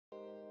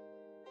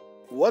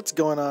What's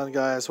going on,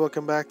 guys?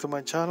 Welcome back to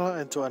my channel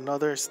and to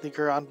another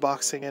sneaker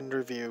unboxing and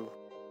review.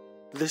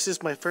 This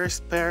is my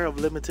first pair of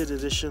limited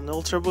edition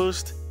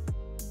Ultraboost.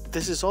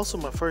 This is also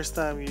my first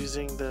time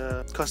using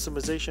the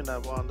customization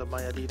app on my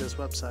Adidas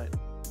website.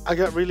 I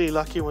got really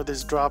lucky when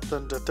this dropped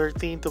on the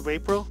 13th of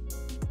April.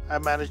 I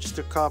managed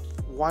to cop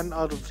 1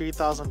 out of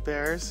 3,000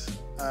 pairs.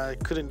 I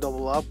couldn't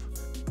double up.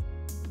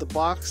 The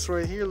box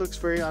right here looks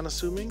very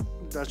unassuming,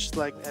 just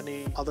like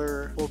any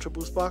other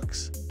Ultraboost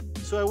box.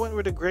 So I went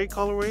with a gray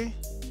colorway,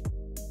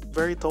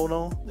 very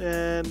tonal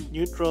and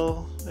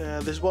neutral,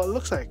 and this is what it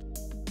looks like.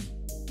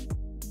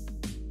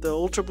 The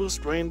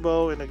Ultraboost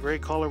Rainbow in a gray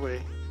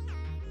colorway.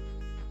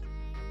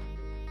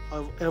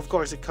 And of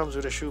course it comes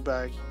with a shoe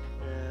bag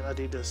and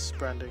Adidas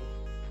branding.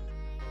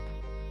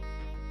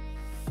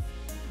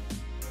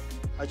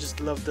 I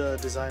just love the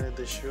design of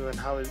this shoe and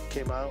how it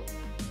came out.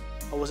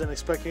 I wasn't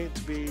expecting it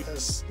to be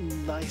as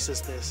nice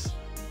as this.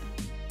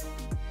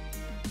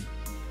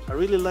 I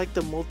really like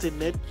the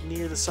multi-knit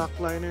near the sock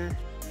liner,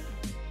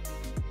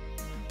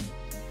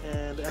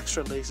 and the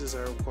extra laces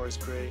are of course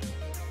gray.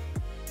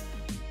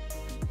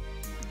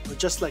 But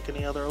just like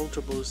any other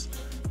Ultraboost,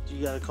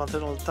 you got a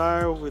continental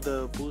tire with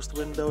a boost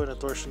window and a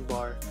torsion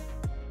bar.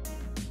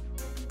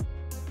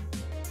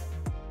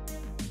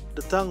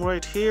 The tongue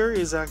right here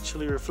is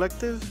actually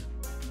reflective.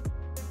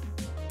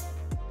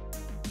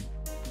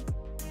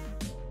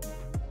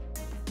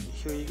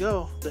 Here you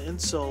go, the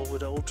insole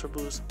with the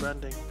Ultraboost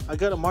branding. I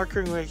got a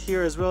marking right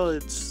here as well.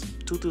 It's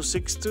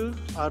 2262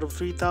 out of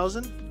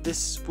 3,000.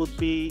 This would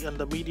be on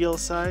the medial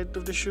side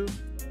of the shoe.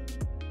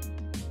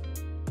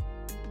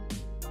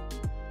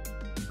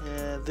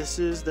 And this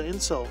is the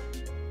insole.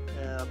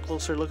 A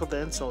closer look of the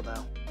insole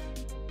now.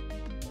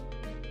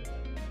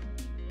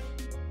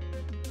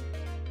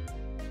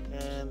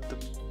 And the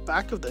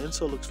back of the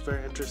insole looks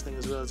very interesting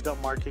as well. It's got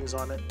markings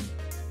on it.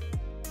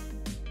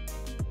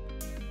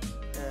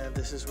 And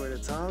this is where the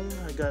tongue.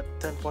 I got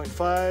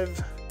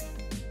 10.5.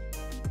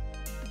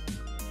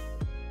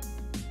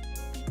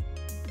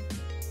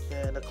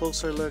 And a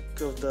closer look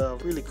of the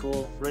really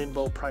cool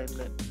rainbow prime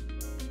knit.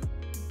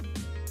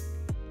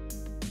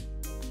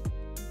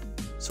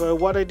 So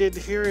what I did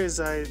here is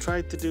I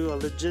tried to do a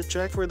legit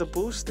check for the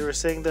boost. They were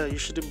saying that you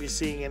shouldn't be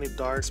seeing any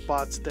dark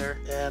spots there,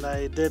 and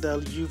I did a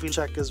UV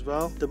check as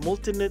well. The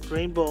multi-knit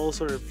rainbow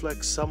also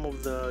reflects some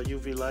of the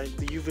UV light.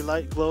 The UV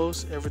light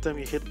glows every time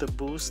you hit the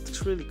boost.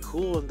 It's really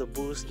cool on the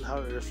boost and how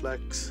it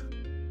reflects.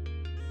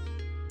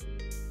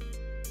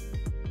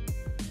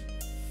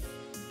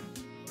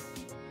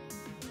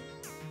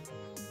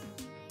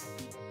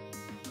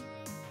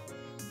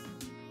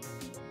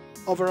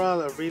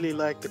 Overall, I really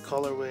like the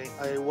colorway.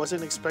 I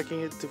wasn't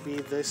expecting it to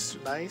be this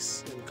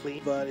nice and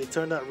clean, but it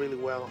turned out really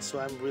well, so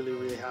I'm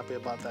really happy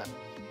about that.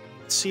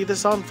 See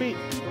this on feet.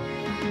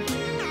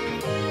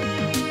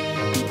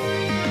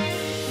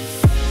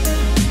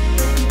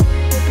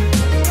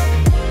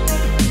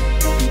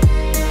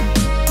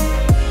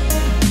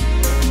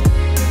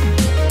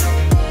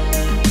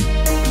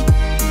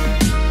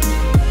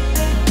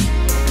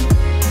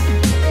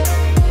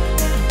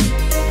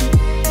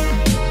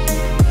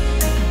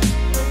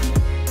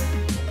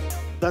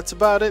 That's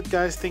about it,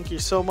 guys. Thank you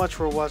so much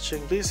for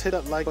watching. Please hit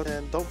that like button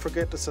and don't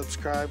forget to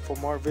subscribe for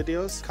more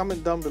videos.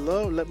 Comment down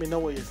below, let me know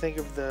what you think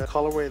of the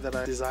colorway that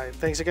I designed.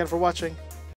 Thanks again for watching.